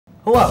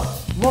Hello,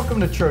 welcome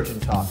to Trojan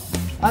Talk.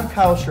 I'm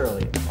Kyle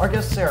Shirley. Our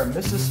guests are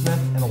Mrs. Smith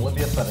and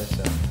Olivia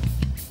Featherstone.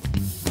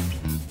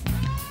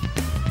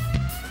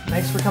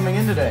 Thanks for coming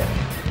in today.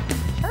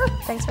 Sure,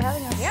 thanks for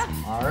having us. Yeah.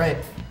 All right,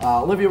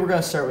 Olivia, we're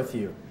going to start with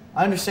you.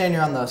 I understand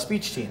you're on the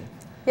speech team.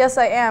 Yes,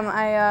 I am.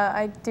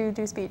 I do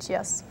speech,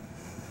 yes.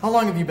 How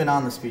long have you been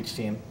on the speech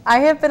team? I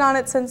have been on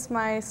it since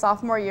my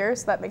sophomore year,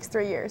 so that makes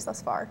 3 years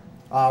thus far.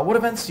 What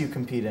events do you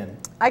compete in?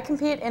 I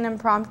compete in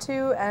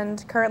impromptu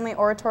and currently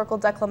oratorical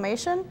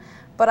declamation,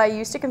 but I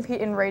used to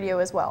compete in radio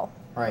as well.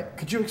 All right,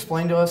 could you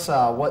explain to us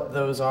what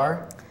those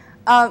are?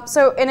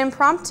 So in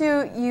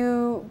impromptu,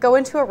 you go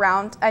into a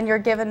round and you're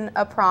given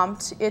a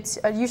prompt. It's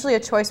usually a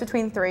choice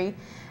between 3.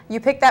 You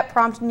pick that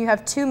prompt and you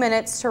have 2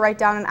 minutes to write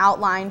down an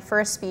outline for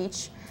a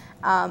speech,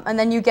 and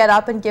then you get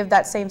up and give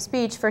that same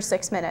speech for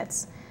 6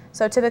 minutes.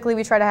 So typically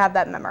we try to have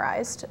that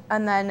memorized.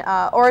 And then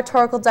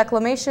oratorical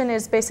declamation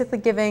is basically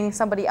giving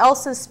somebody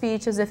else's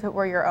speech as if it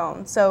were your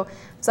own. So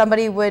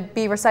somebody would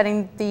be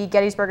reciting the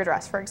Gettysburg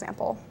Address, for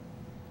example.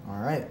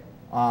 All right.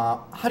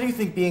 How do you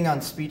think being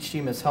on speech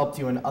team has helped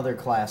you in other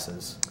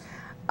classes?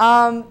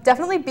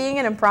 Definitely being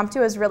an impromptu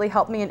has really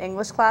helped me in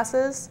English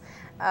classes.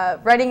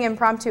 Writing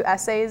impromptu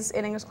essays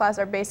in English class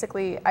are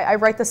basically, I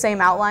write the same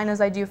outline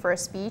as I do for a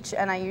speech,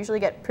 and I usually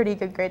get pretty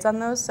good grades on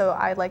those, so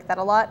I like that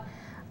a lot.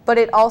 But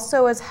it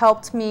also has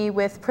helped me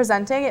with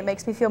presenting. It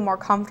makes me feel more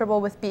comfortable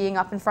with being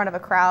up in front of a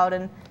crowd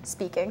and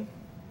speaking.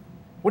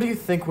 What do you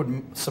think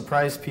would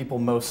surprise people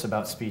most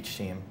about speech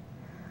team?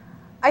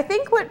 I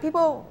think what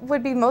people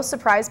would be most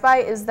surprised by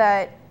is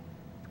that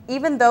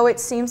even though it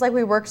seems like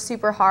we work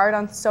super hard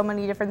on so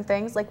many different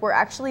things, like we're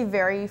actually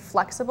very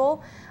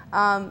flexible.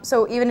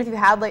 So even if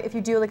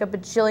you do like a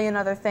bajillion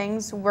other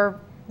things, we're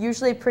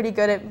usually pretty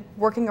good at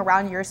working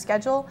around your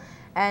schedule.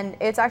 And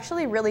it's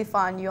actually really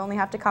fun. You only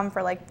have to come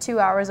for like 2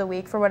 hours a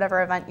week for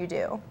whatever event you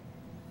do.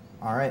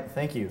 All right,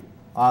 thank you.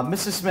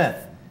 Mrs.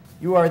 Smith,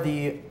 you are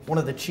one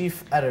of the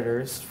chief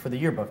editors for the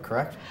yearbook,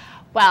 correct?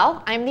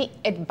 Well, I'm the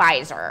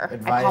advisor.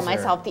 I call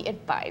myself the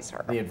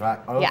advisor. The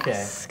advisor, okay.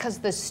 Yes, because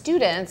the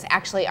students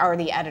actually are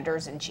the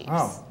editors-in-chief.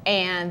 Oh.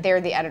 And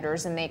they're the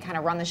editors and they kind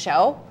of run the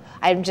show.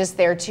 I'm just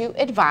there to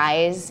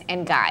advise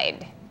and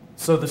guide.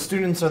 So the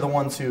students are the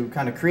ones who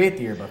kind of create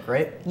the yearbook,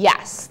 right?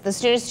 Yes, the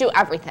students do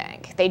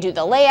everything. They do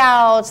the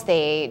layouts,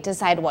 they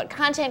decide what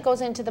content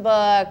goes into the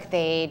book,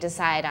 they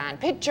decide on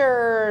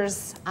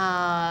pictures,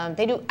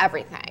 they do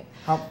everything.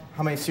 How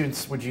many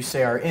students would you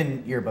say are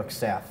in yearbook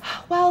staff?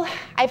 Well,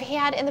 I've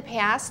had in the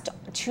past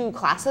 2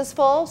 classes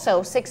full,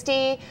 so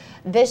 60.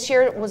 This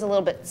year it was a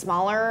little bit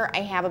smaller. I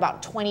have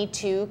about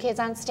 22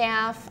 kids on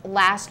staff.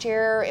 Last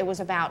year it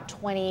was about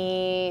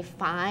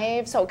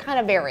 25, so it kind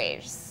of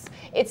varies.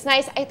 It's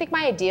nice. I think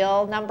my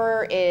ideal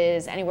number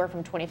is anywhere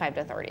from 25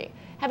 to 30.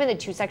 Having the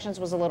 2 sections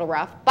was a little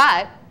rough,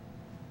 but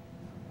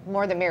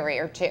more the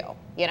merrier too,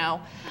 you know?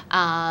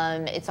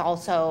 It's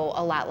also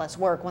a lot less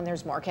work when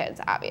there's more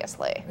kids,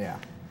 obviously. Yeah.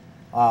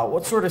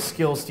 What sort of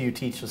skills do you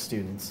teach the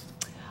students?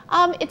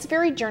 It's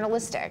very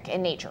journalistic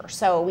in nature.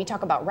 So we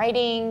talk about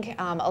writing.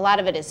 A lot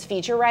of it is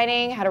feature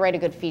writing, how to write a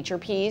good feature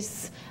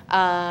piece,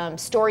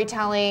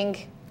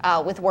 storytelling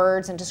with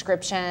words and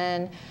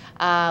description.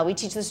 We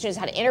teach the students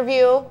how to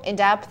interview in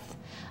depth,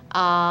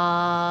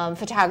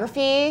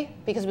 photography,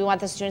 because we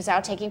want the students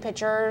out taking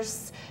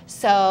pictures.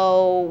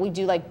 So we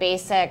do like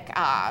basic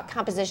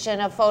composition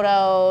of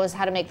photos,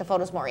 how to make the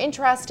photos more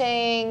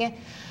interesting.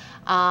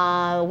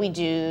 We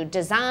do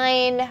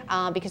design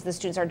because the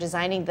students are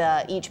designing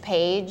each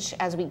page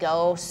as we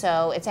go.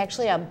 So it's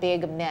actually a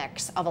big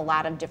mix of a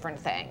lot of different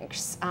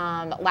things.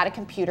 A lot of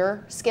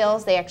computer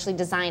skills. They actually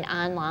design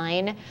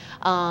online,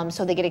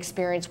 so they get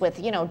experience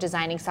with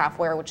designing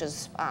software, which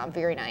is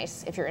very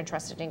nice if you're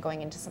interested in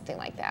going into something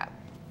like that.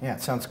 Yeah,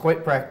 it sounds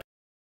quite practical.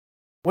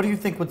 What do you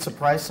think would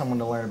surprise someone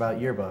to learn about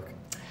yearbook?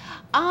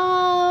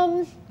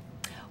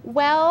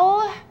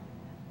 Well,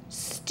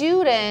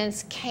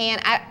 students can.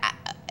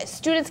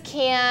 Students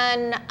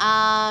can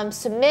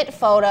submit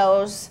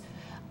photos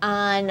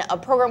on a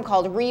program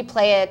called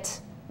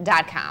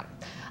replayit.com.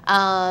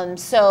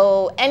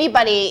 So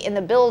anybody in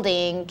the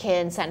building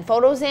can send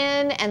photos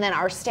in, and then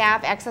our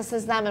staff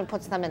accesses them and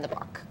puts them in the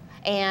book.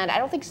 And I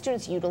don't think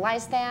students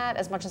utilize that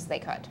as much as they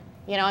could.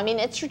 I mean,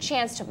 it's your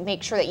chance to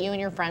make sure that you and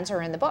your friends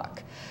are in the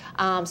book.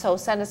 So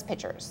send us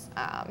pictures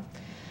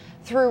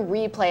through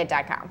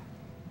replayit.com.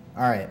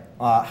 All right.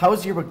 How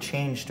has yearbook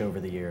changed over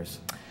the years?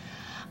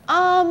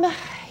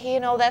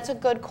 That's a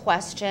good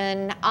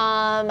question.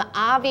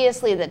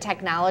 Obviously, the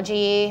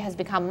technology has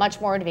become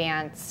much more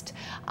advanced.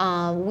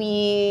 When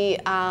we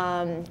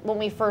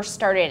first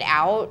started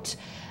out,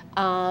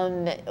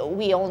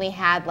 we only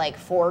had like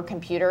 4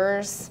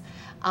 computers,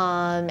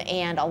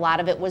 and a lot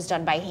of it was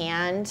done by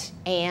hand,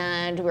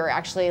 and we were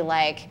actually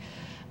like,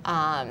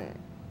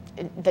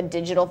 the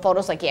digital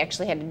photos, like you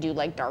actually had to do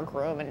like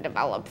darkroom and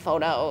develop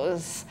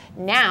photos.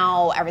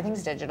 Now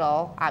everything's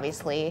digital,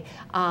 obviously,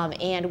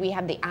 and we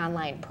have the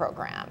online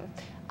program.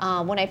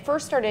 When I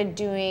first started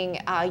doing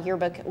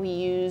yearbook, we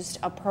used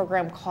a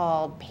program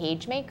called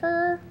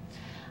PageMaker.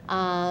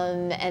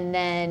 And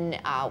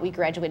then we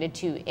graduated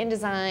to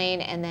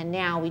InDesign, and then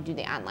now we do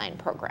the online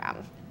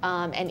program.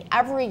 And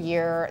every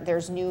year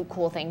there's new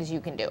cool things you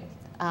can do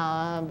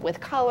with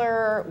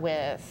color,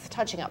 with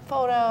touching up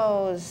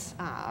photos,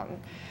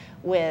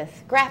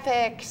 with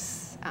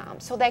graphics.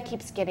 So that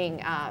keeps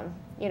getting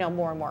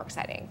more and more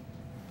exciting.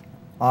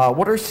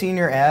 What are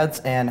senior ads,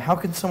 and how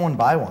can someone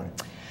buy one?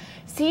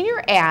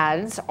 Senior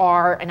ads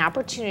are an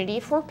opportunity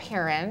for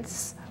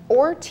parents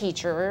or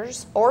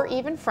teachers or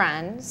even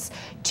friends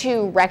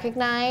to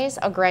recognize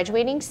a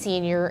graduating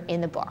senior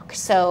in the book.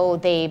 So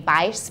they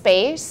buy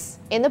space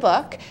in the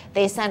book,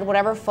 they send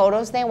whatever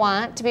photos they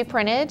want to be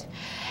printed,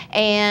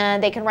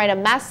 and they can write a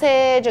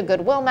message, a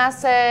goodwill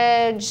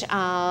message,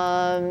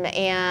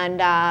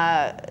 and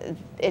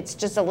it's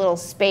just a little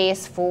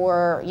space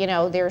for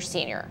their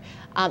senior.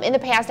 In the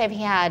past, I've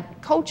had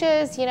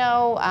coaches,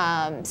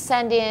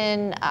 send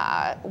in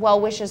well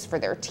wishes for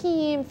their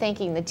team,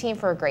 thanking the team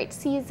for a great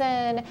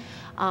season.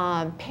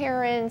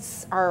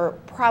 Parents are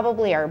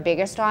probably our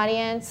biggest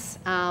audience,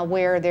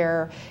 where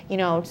they're,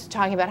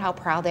 talking about how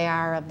proud they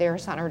are of their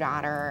son or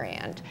daughter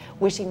and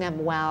wishing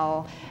them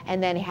well,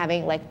 and then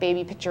having like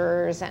baby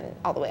pictures and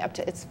all the way up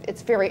to it's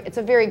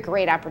a very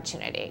great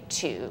opportunity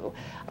to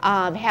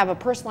have a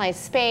personalized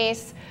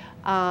space.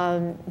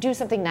 Do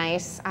something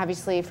nice,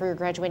 obviously, for your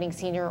graduating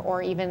senior,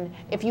 or even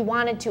if you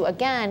wanted to,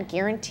 again,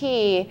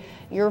 guarantee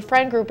your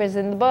friend group is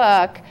in the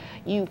book,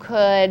 you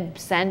could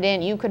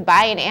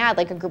buy an ad,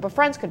 like a group of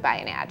friends could buy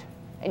an ad,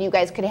 and you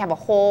guys could have a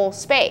whole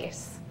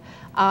space.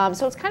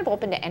 So it's kind of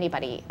open to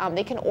anybody.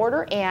 They can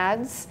order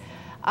ads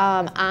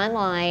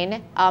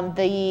online.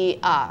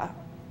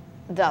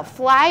 The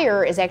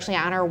flyer is actually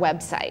on our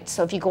website.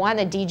 So if you go on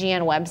the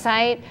DGN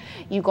website,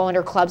 you go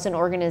under clubs and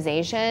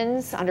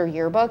organizations, under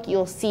yearbook,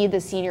 you'll see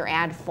the senior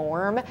ad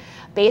form.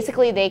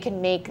 Basically, they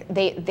can make,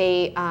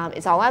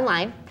 it's all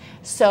online.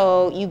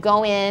 So you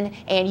go in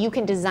and you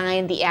can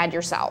design the ad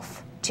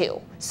yourself too.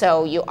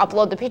 So you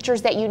upload the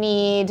pictures that you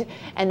need,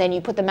 and then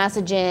you put the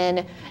message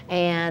in,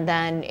 and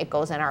then it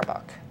goes in our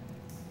book.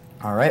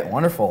 All right,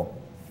 wonderful.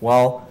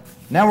 Well,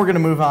 now we're gonna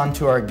move on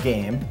to our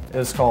game.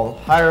 It's called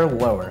Higher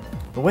Lower.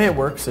 The way it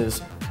works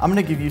is I'm going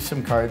to give you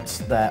some cards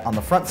that on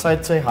the front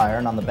side say higher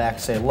and on the back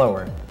say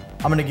lower.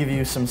 I'm going to give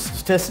you some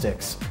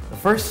statistics. The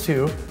first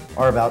two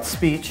are about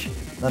speech,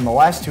 then the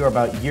last two are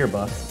about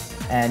yearbook,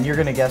 and you're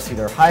going to guess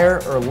either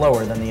higher or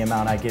lower than the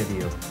amount I give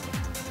you.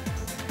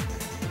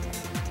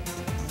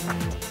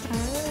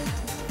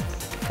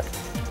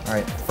 All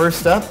right,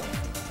 first up,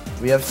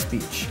 we have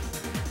speech.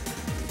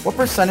 What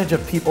percentage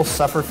of people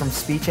suffer from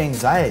speech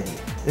anxiety?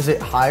 Is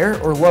it higher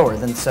or lower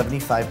than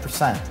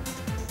 75%?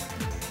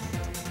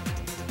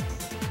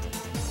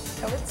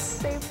 I would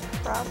say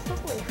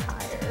probably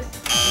higher.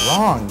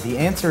 Wrong. The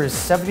answer is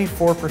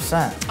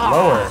 74%.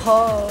 Lower.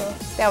 Oh,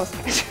 that was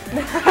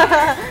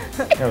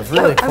That was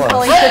really close. I'm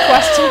calling the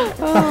question.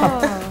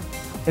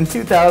 In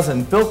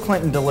 2000, Bill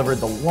Clinton delivered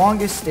the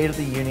longest State of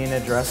the Union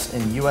address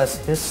in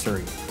U.S.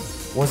 history.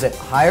 Was it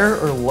higher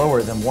or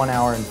lower than 1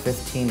 hour and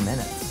 15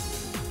 minutes?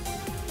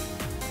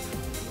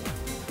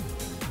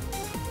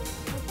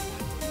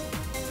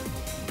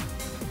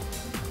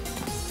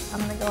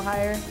 I'm gonna go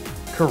higher.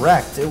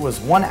 Correct. It was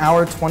 1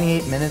 hour,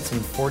 28 minutes,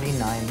 and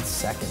 49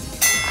 seconds.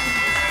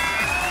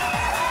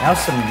 Now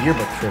some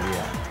yearbook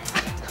trivia.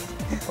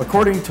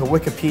 According to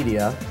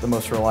Wikipedia, the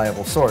most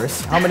reliable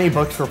source, how many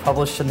books were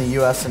published in the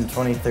U.S. in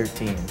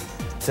 2013?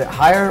 Is it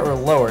higher or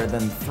lower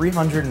than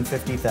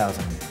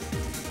 350,000?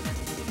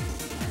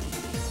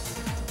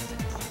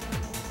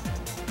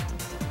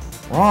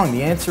 Wrong.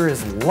 The answer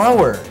is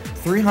lower.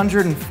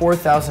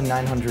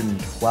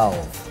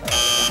 304,912.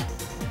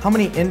 How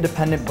many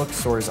independent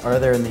bookstores are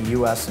there in the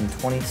U.S. in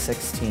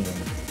 2016?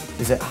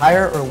 Is it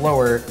higher or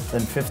lower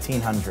than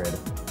 1,500?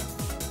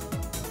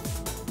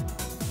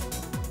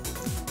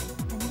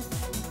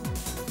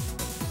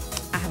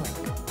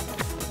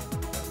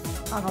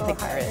 I don't think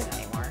there is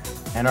anymore.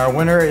 And our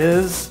winner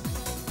is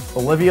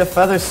Olivia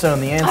Featherstone.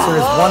 The answer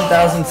is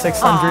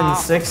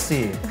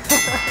 1,660.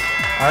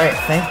 All right,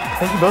 thank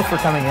you both for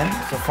coming in.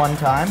 It's a fun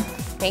time.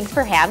 Thanks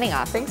for having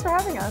us. Thanks for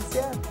having us,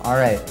 yeah. All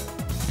right.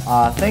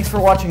 Thanks for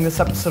watching this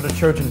episode of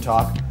Trojan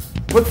Talk.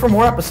 Look for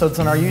more episodes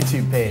on our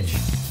YouTube page.